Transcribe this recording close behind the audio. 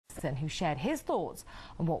who shared his thoughts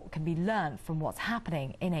on what can be learned from what's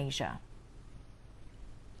happening in Asia.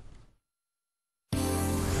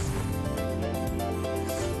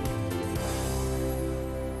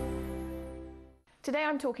 Today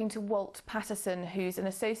I'm talking to Walt Patterson, who's an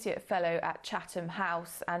Associate Fellow at Chatham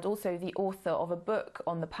House and also the author of a book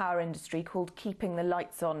on the power industry called Keeping the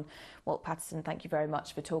Lights On. Walt Patterson, thank you very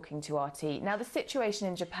much for talking to RT. Now, the situation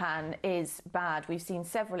in Japan is bad. We've seen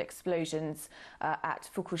several explosions at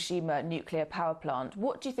Fukushima nuclear power plant.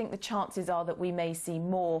 What do you think the chances are that we may see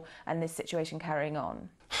more and this situation carrying on?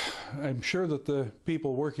 I'm sure that the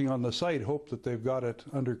people working on the site hope that they've got it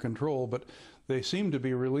under control, but they seem to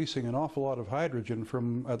be releasing an awful lot of hydrogen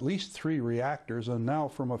from at least 3 reactors and now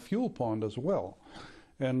from a fuel pond as well.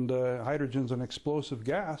 And hydrogen's an explosive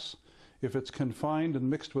gas. If it's confined and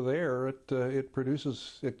mixed with air, it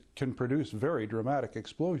can produce very dramatic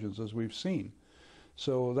explosions, as we've seen.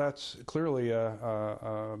 So that's clearly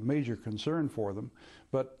a major concern for them.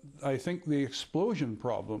 But I think the explosion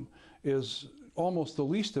problem is almost the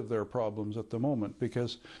least of their problems at the moment,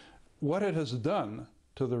 because what it has done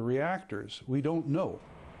to the reactors, we don't know.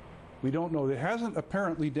 We don't know. It hasn't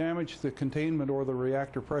apparently damaged the containment or the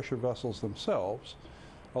reactor pressure vessels themselves,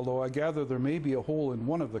 although I gather there may be a hole in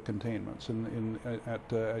one of the containments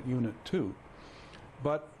at Unit 2.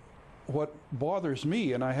 But what bothers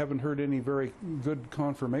me, and I haven't heard any very good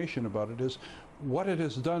confirmation about it, is what it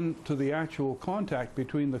has done to the actual contact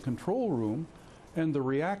between the control room and the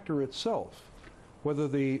reactor itself. Whether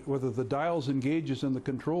the dials and gauges in the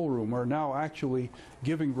control room are now actually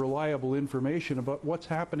giving reliable information about what's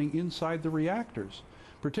happening inside the reactors,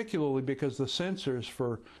 particularly because the sensors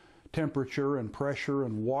for temperature and pressure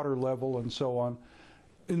and water level and so on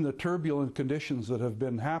in the turbulent conditions that have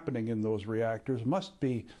been happening in those reactors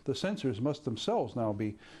the sensors must themselves now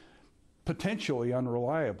be potentially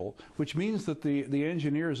unreliable, which means that the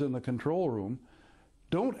engineers in the control room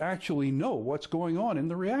don't actually know what's going on in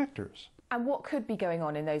the reactors. And what could be going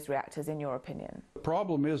on in those reactors, in your opinion? The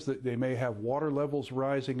problem is that they may have water levels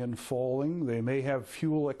rising and falling. They may have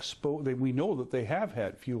fuel exposed. We know that they have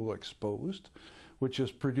had fuel exposed, which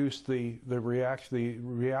has produced the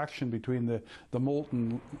reaction between the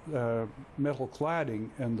molten metal cladding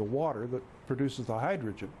and the water that produces the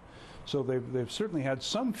hydrogen. So they've certainly had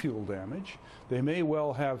some fuel damage. They may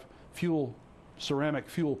well have ceramic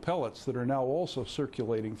fuel pellets that are now also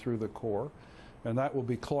circulating through the core, and that will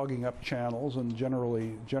be clogging up channels and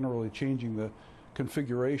generally changing the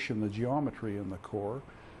configuration, the geometry in the core.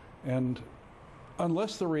 And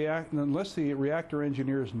unless the reactor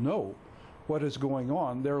engineers know what is going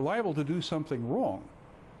on, they're liable to do something wrong.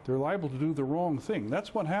 They're liable to do the wrong thing.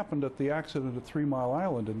 That's what happened at the accident at 3 Mile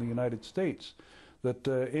Island in the United States, that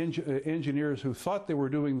engineers who thought they were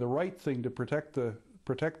doing the right thing to protect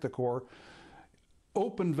the core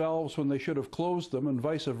opened valves when they should have closed them, and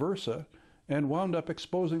vice versa, and wound up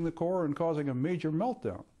exposing the core and causing a major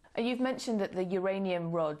meltdown. You've mentioned that the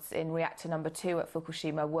uranium rods in reactor number 2 at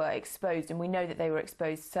Fukushima were exposed, and we know that they were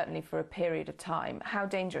exposed certainly for a period of time. How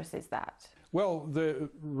dangerous is that? Well,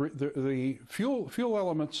 the fuel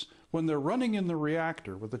elements, when they're running in the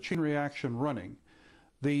reactor, with the chain reaction running,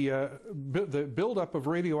 the buildup of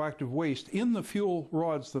radioactive waste in the fuel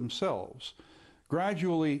rods themselves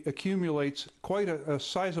gradually accumulates quite a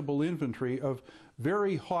sizable inventory of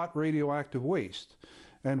very hot radioactive waste.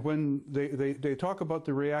 And when they talk about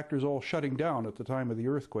the reactors all shutting down at the time of the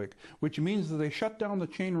earthquake, which means that they shut down the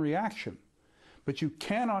chain reaction, but you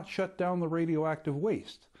cannot shut down the radioactive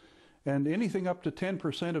waste. And anything up to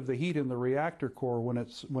 10% of the heat in the reactor core when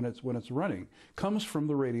it's running comes from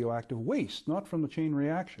the radioactive waste, not from the chain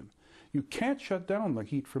reaction. You can't shut down the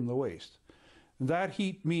heat from the waste. And that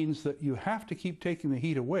heat means that you have to keep taking the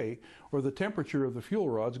heat away, or the temperature of the fuel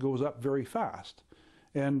rods goes up very fast.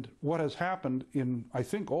 And what has happened in, I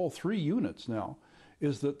think, all 3 units now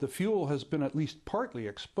is that the fuel has been at least partly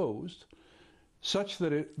exposed, such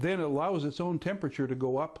that it then allows its own temperature to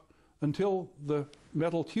go up until the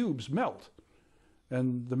metal tubes melt.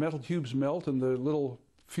 And the metal tubes melt, and the little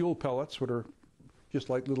fuel pellets, which are just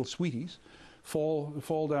like little sweeties,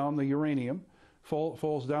 fall down. The uranium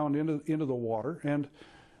falls down into the water. And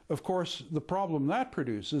of course, the problem that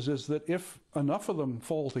produces is that if enough of them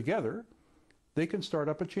fall together, they can start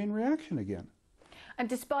up a chain reaction again. And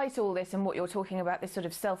despite all this and what you're talking about, this sort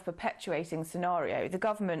of self-perpetuating scenario, the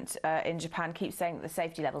government in Japan keeps saying that the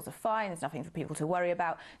safety levels are fine, there's nothing for people to worry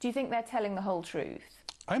about. Do you think they're telling the whole truth?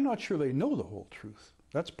 I'm not sure they know the whole truth.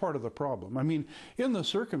 That's part of the problem. I mean, in the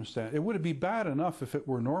circumstance, it would be bad enough if it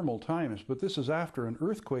were normal times, but this is after an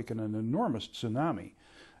earthquake and an enormous tsunami.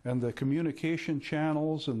 and the communication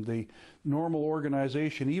channels and the normal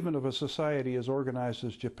organization, even of a society as organized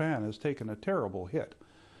as Japan, has taken a terrible hit.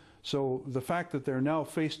 So the fact that they're now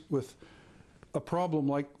faced with a problem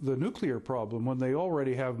like the nuclear problem, when they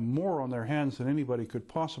already have more on their hands than anybody could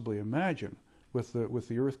possibly imagine with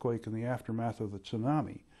the earthquake and the aftermath of the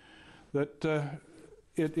tsunami, that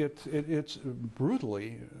it's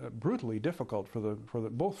brutally difficult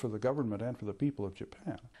both for the government and for the people of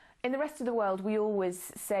Japan. In the rest of the world, we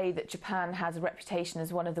always say that Japan has a reputation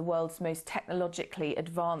as one of the world's most technologically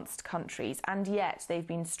advanced countries, and yet they've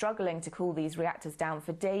been struggling to cool these reactors down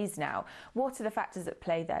for days now. What are the factors at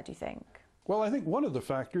play there, do you think? Well, I think one of the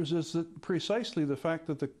factors is that precisely the fact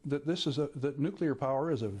that nuclear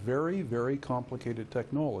power is a very, very complicated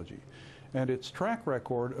technology, and its track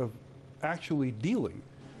record of actually dealing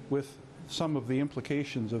with some of the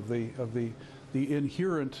implications of the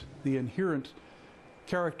inherent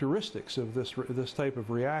characteristics of this type of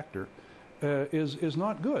reactor is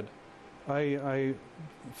not good. I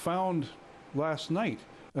found last night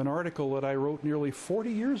an article that I wrote nearly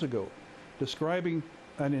 40 years ago describing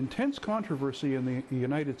an intense controversy in the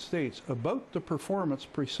United States about the performance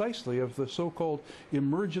precisely of the so-called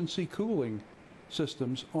emergency cooling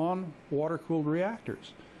systems on water-cooled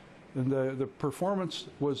reactors. And the performance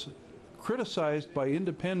was criticized by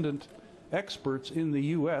independent experts in the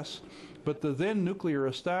U.S., but the then nuclear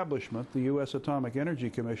establishment, the U.S. Atomic Energy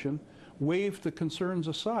Commission, waved the concerns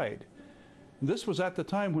aside. This was at the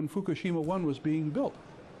time when Fukushima 1 was being built.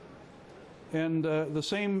 And the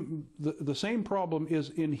same problem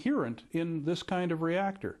is inherent in this kind of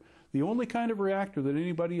reactor. The only kind of reactor that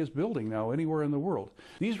anybody is building now anywhere in the world.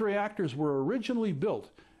 These reactors were originally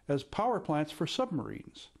built as power plants for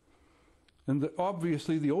submarines. And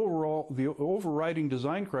obviously the overriding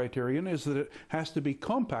design criterion is that it has to be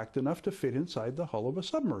compact enough to fit inside the hull of a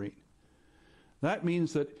submarine. That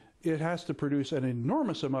means that it has to produce an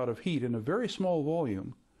enormous amount of heat in a very small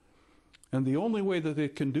volume, and the only way that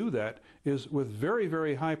it can do that is with very,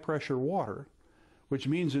 very high pressure water, which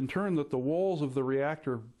means in turn that the walls of the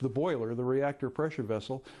reactor, the boiler, the reactor pressure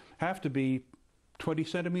vessel, have to be 20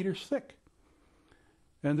 centimeters thick.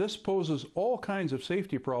 And this poses all kinds of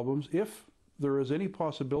safety problems if there is any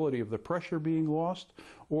possibility of the pressure being lost,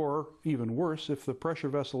 or even worse, if the pressure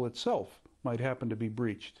vessel itself might happen to be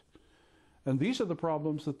breached. And these are the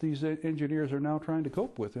problems that these engineers are now trying to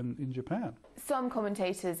cope with in Japan. Some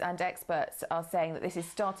commentators and experts are saying that this is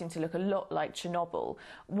starting to look a lot like Chernobyl.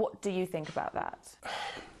 What do you think about that?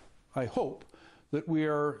 I hope that we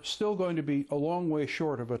are still going to be a long way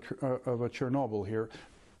short of a Chernobyl here,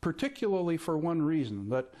 particularly for one reason,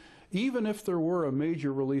 that even if there were a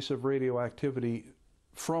major release of radioactivity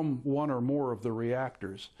from one or more of the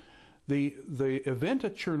reactors, the event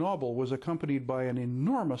at Chernobyl was accompanied by an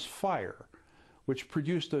enormous fire, which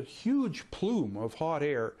produced a huge plume of hot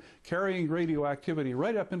air carrying radioactivity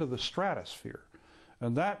right up into the stratosphere.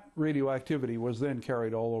 And that radioactivity was then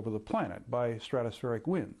carried all over the planet by stratospheric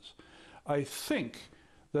winds. I think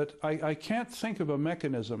that I can't think of a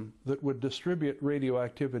mechanism that would distribute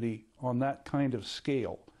radioactivity on that kind of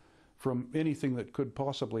scale from anything that could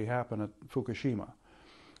possibly happen at Fukushima.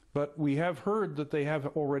 But we have heard that they have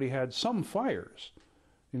already had some fires,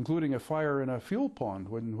 including a fire in a fuel pond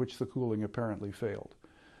in which the cooling apparently failed.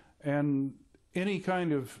 And any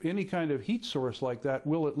kind of heat source like that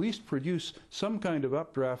will at least produce some kind of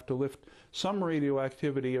updraft to lift some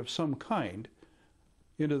radioactivity of some kind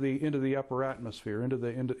into the upper atmosphere, into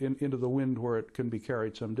the wind where it can be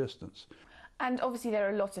carried some distance. And obviously there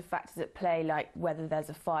are a lot of factors at play, like whether there's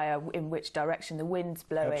a fire, in which direction the wind's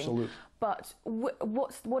blowing. Absolutely. But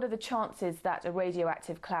what are the chances that a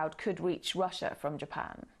radioactive cloud could reach Russia from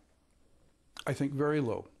Japan? I think very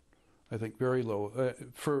low. I think very low.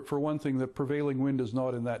 For one thing, the prevailing wind is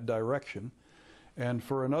not in that direction. And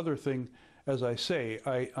for another thing, as I say,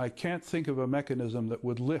 I can't think of a mechanism that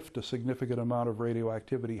would lift a significant amount of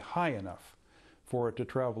radioactivity high enough for it to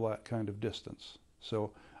travel that kind of distance.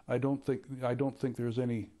 So I don't think there's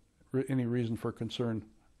any reason for concern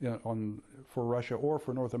for Russia or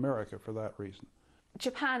for North America for that reason.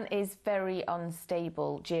 Japan is very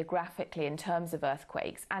unstable geographically in terms of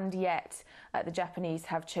earthquakes, and yet the Japanese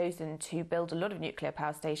have chosen to build a lot of nuclear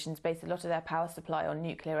power stations, base a lot of their power supply on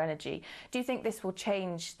nuclear energy. Do you think this will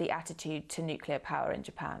change the attitude to nuclear power in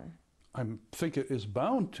Japan? I think it is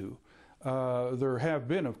bound to. There have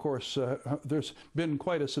been, of course, there's been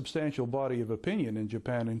quite a substantial body of opinion in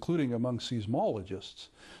Japan, including among seismologists,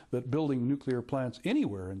 that building nuclear plants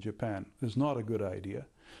anywhere in Japan is not a good idea.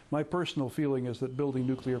 My personal feeling is that building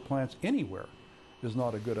nuclear plants anywhere is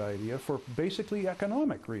not a good idea for basically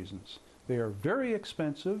economic reasons. They are very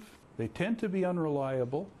expensive, They tend to be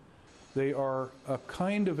unreliable. They are a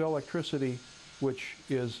kind of electricity which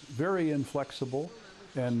is very inflexible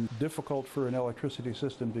and difficult for an electricity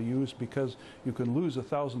system to use because you can lose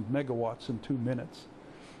 1,000 megawatts in 2 minutes.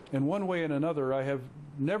 In one way and another, I have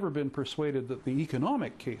never been persuaded that the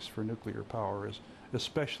economic case for nuclear power is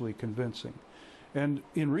especially convincing. And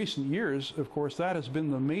in recent years, of course, that has been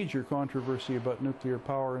the major controversy about nuclear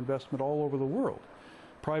power investment all over the world.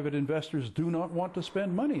 Private investors do not want to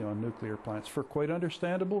spend money on nuclear plants for quite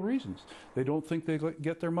understandable reasons. They don't think they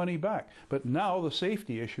get their money back. But now the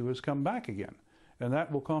safety issue has come back again, and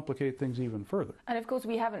that will complicate things even further. And of course,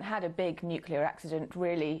 we haven't had a big nuclear accident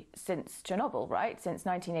really since Chernobyl, right? Since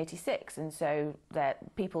 1986. And so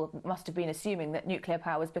that people must have been assuming that nuclear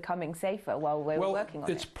power was becoming safer while we were working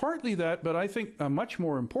on it. It's partly that, but I think a much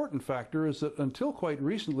more important factor is that until quite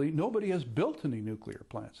recently, nobody has built any nuclear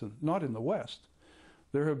plants, not in the West.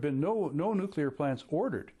 There have been no nuclear plants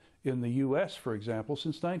ordered in the U.S., for example,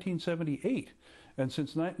 since 1978.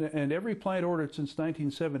 And every plant ordered since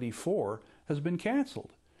 1974 has been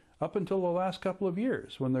canceled up until the last couple of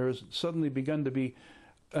years, when there has suddenly begun to be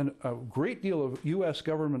a great deal of U.S.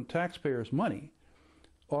 government taxpayers' money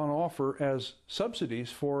on offer as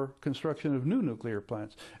subsidies for construction of new nuclear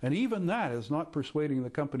plants. And even that is not persuading the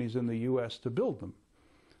companies in the U.S. to build them.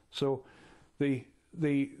 So the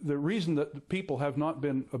reason that people have not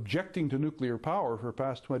been objecting to nuclear power for the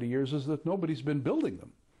past 20 years is that nobody's been building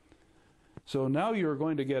them. So now you're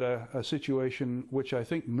going to get a situation which I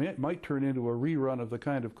think might turn into a rerun of the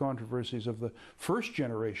kind of controversies of the first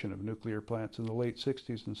generation of nuclear plants in the late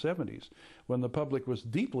 60s and 70s, when the public was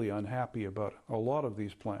deeply unhappy about a lot of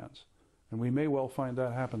these plants. And we may well find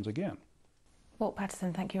that happens again. Walt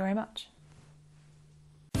Patterson, thank you very much.